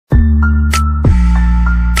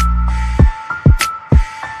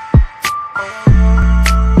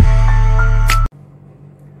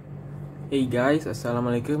Hey guys,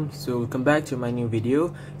 assalamualaikum. So welcome back to my new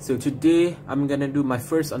video. So today I'm gonna do my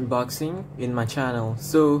first unboxing in my channel.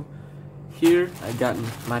 So here I got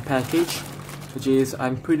my package, which is,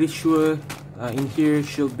 I'm pretty sure in here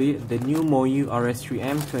should be the new MoYu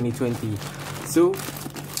RS3M 2020. So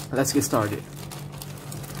let's get started.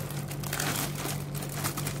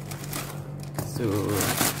 So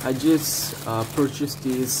I just purchased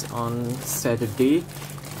this on Saturday,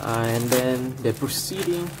 and then they're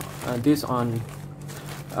proceeding this on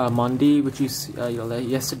Monday, which is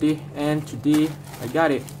yesterday, and today I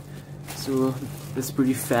got it. So that's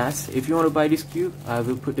pretty fast. If you want to buy this cube, I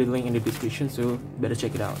will put the link in the description, so better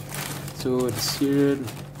check it out. So it's here,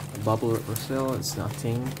 bubble or cell, it's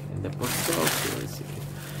nothing in the box cell. So let's see.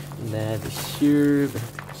 And then here the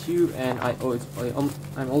cube, and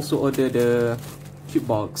I'm also ordered the cube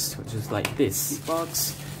box, which is like this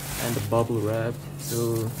box, and the bubble wrap.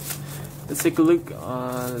 So let's take a look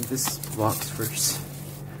on this box first.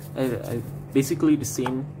 I basically the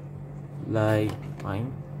same like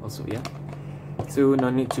mine also, yeah. So no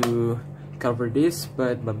need to cover this,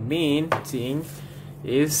 but the main thing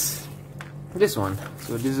is this one.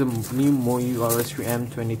 So this is a new MoYu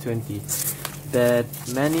RS3M 2020 that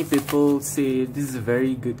many people say this is a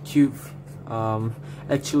very good cube.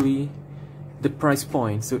 Actually the price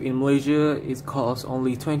point, so in Malaysia it costs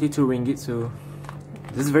only 22 ringgit, so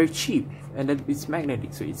this is very cheap, and then it's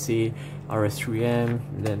magnetic, so it's a RS3M,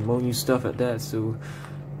 then MoYu stuff like that. So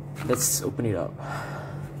let's open it up.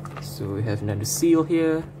 So we have another seal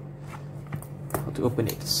here. How to open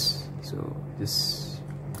it? So this,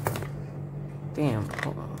 damn.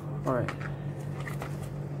 All right.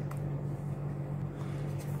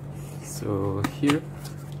 So here,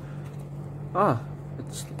 I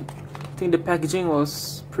think the packaging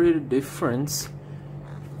was pretty different.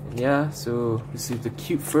 Yeah, so this is the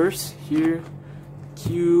cube first. Here,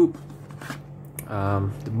 cube,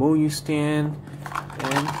 the MoYu stand,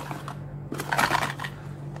 and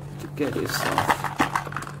to get this off,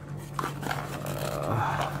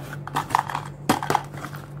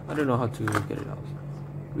 I don't know how to get it out.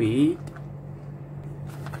 Wait.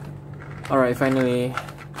 Alright, finally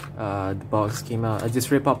the box came out. I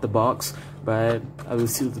just ripped off the box, but I will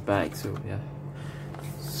seal the bag. So yeah,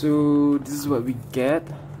 so this is what we get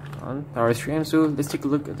on RS3M. So let's take a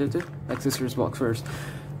look at the accessories box first.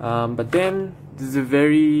 But then this is a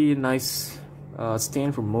very nice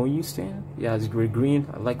stand for MoYu stand. Yeah, it's very green.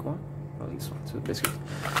 I like one. I like this one. So that's good.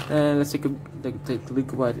 And let's take a look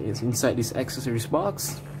at what is inside this accessories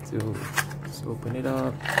box. So let's open it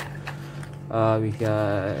up. We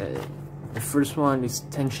got the first one is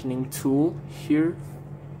tensioning tool here.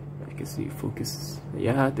 I can see focus.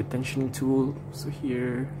 Yeah, the tensioning tool. So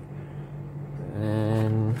here.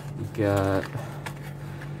 And we got,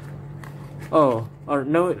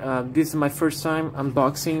 this is my first time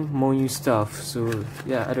unboxing MoYu stuff, so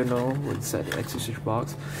yeah, I don't know what's inside the accessory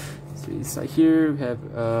box. So inside here we have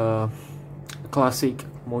a classic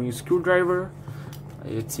MoYu screwdriver,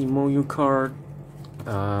 a Team MoYu card.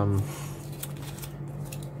 I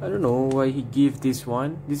don't know why he gave this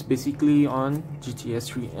one. This is basically on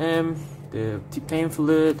GTS3M, the titanium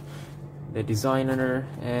fillet, the designer,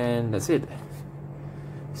 and that's it.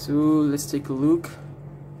 So let's take a look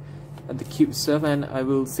at the cube itself, and I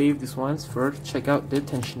will save this ones for check out the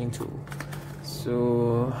tensioning tool.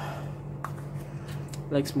 So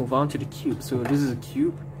let's move on to the cube. So this is a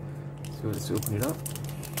cube, so let's open it up.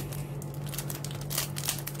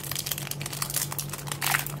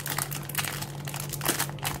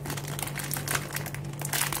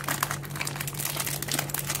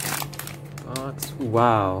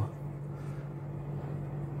 Wow.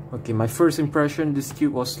 Okay, my first impression, this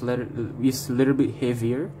cube is a little bit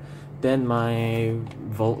heavier than my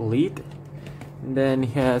Volt Elite. And then it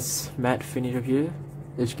has matte finish up here,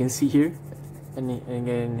 as you can see here. And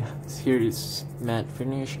again, here is matte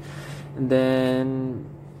finish. And then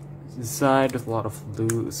inside there's a lot of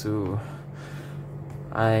blue, so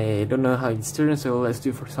I don't know how it's turned, so let's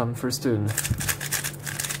do for some first turn.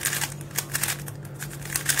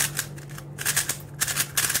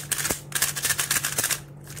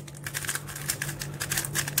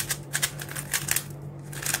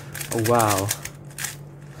 Oh wow,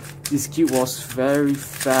 this cube was very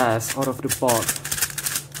fast out of the box.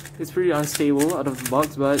 It's pretty unstable out of the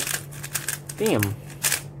box, but damn.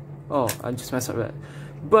 Oh, I just messed up that.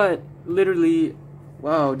 But literally,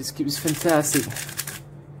 wow, this cube is fantastic.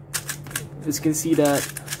 As you can see that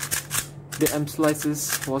the M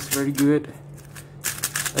slices was very good,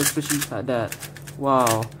 especially like that.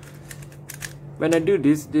 Wow. When I do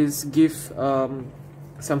this give some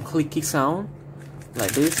clicky sound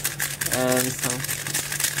like this, and some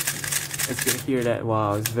As you can hear that,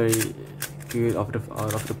 wow, it's very good out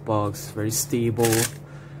of the box, very stable.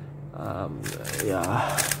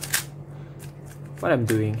 Yeah, what I'm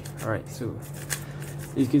doing. Alright, so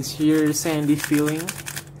you can hear sandy feeling,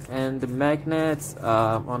 and the magnets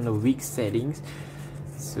on the weak settings.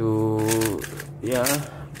 So yeah,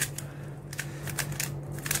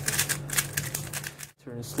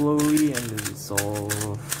 turn slowly and then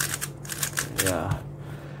dissolve. Yeah.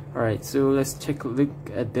 Alright, so let's take a look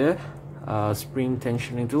at the spring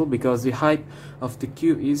tensioning tool, because the height of the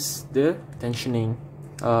cube is the tensioning,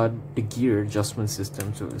 the gear adjustment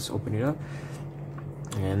system. So let's open it up,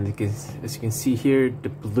 and as you can see here, the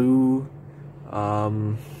blue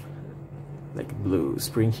like blue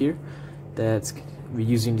spring here, that's we're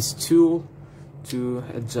using this tool to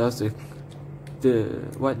adjust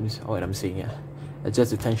what I'm saying, yeah,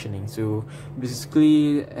 adjust the tensioning. So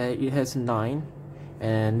basically it has 9,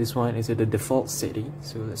 and this one is at the default setting.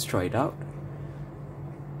 So let's try it out.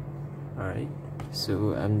 Alright,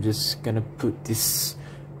 so I'm just gonna put this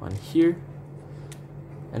on here,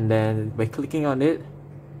 and then by clicking on it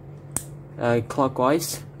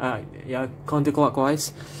clockwise,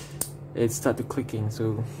 counterclockwise, it started clicking.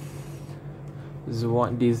 So this is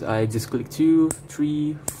what this I just click 2,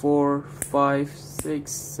 3, 4, 5,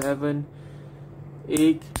 6, 7,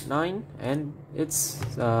 8, 9, and it's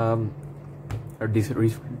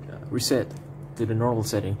reset to the normal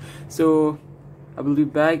setting. So I will be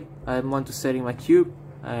back. I'm on to setting my cube,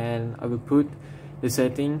 and I will put the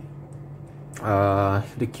setting,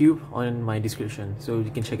 the cube, on my description, so you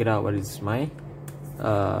can check it out what is my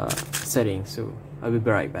setting. So I will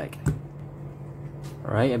be right back.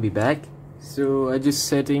 Alright, I'll be back. So I just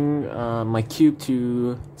setting my cube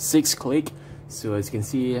to 6 click. So as you can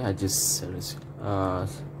see, I just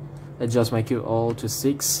adjust my cube all to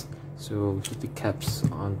 6. So put the caps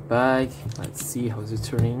on back. Let's see how's it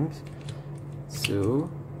turning. So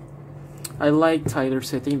I like tighter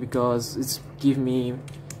setting because it's give me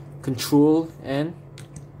control and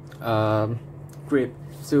grip.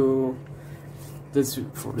 So that's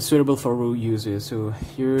suitable for road users. So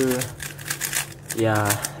here,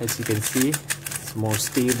 yeah, as you can see, it's more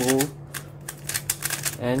stable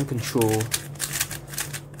and control.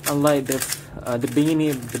 Unlike the beginning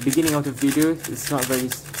of the video, it's not very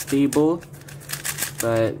stable,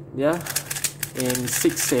 but yeah, in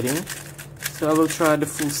 6 setting. So I will try the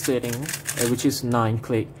full setting, which is 9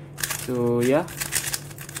 click. So yeah,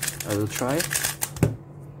 I will try.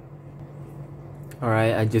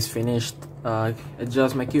 Alright, I just finished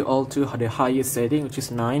adjust my cube all to the highest setting, which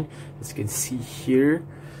is 9, as you can see here.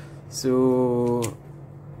 So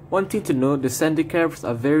one thing to note, the center caps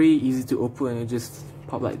are very easy to open, and just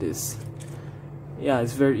pop like this. Yeah,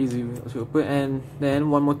 it's very easy to open. And then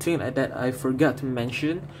one more thing that I forgot to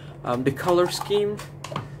mention, the color scheme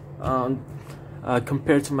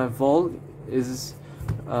compared to my Vault is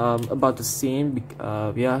about the same.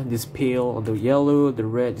 Yeah, this pale, the yellow, the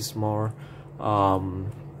red is more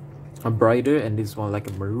brighter, and this one like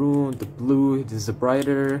a maroon, the blue, this is a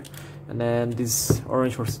brighter, and then this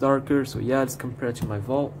orange was darker. So yeah, it's compared to my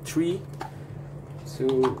Vault 3.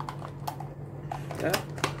 So yeah,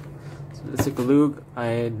 so let's take a look.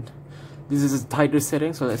 This is a tighter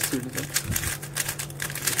setting, so let's see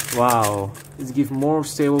it. Wow, it gives more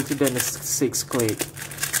stability than a 6 click.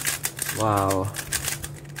 Wow,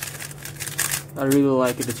 I really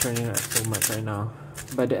like it, the turning so much right now.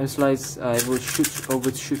 But the M slides, I will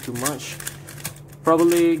overshoot too much.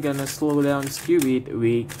 Probably gonna slow down this cube with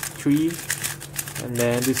week 3, and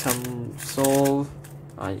then do some solve.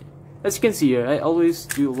 As you can see here, I always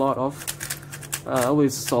do a lot of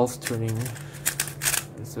always solve turning.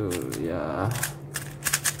 So yeah,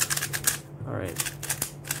 all right.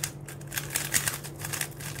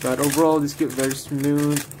 But overall, this cube very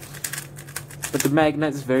smooth. But the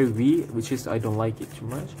magnet is very weak, which is I don't like it too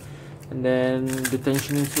much. And then the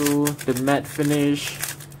tensioning tool, the matte finish.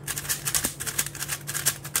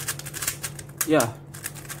 Yeah.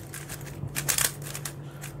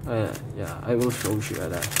 Yeah, I will show you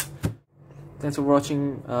that. Thanks for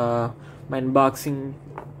watching my unboxing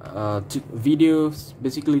videos.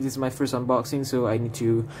 Basically, this is my first unboxing, so I need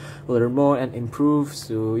to learn more and improve.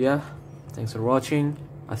 So yeah, thanks for watching.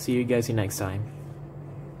 I'll see you guys next time.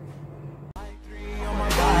 I'm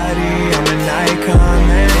an icon,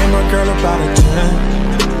 man. And my girl about a 10.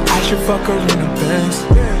 I should fuck her in a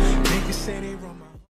Benz.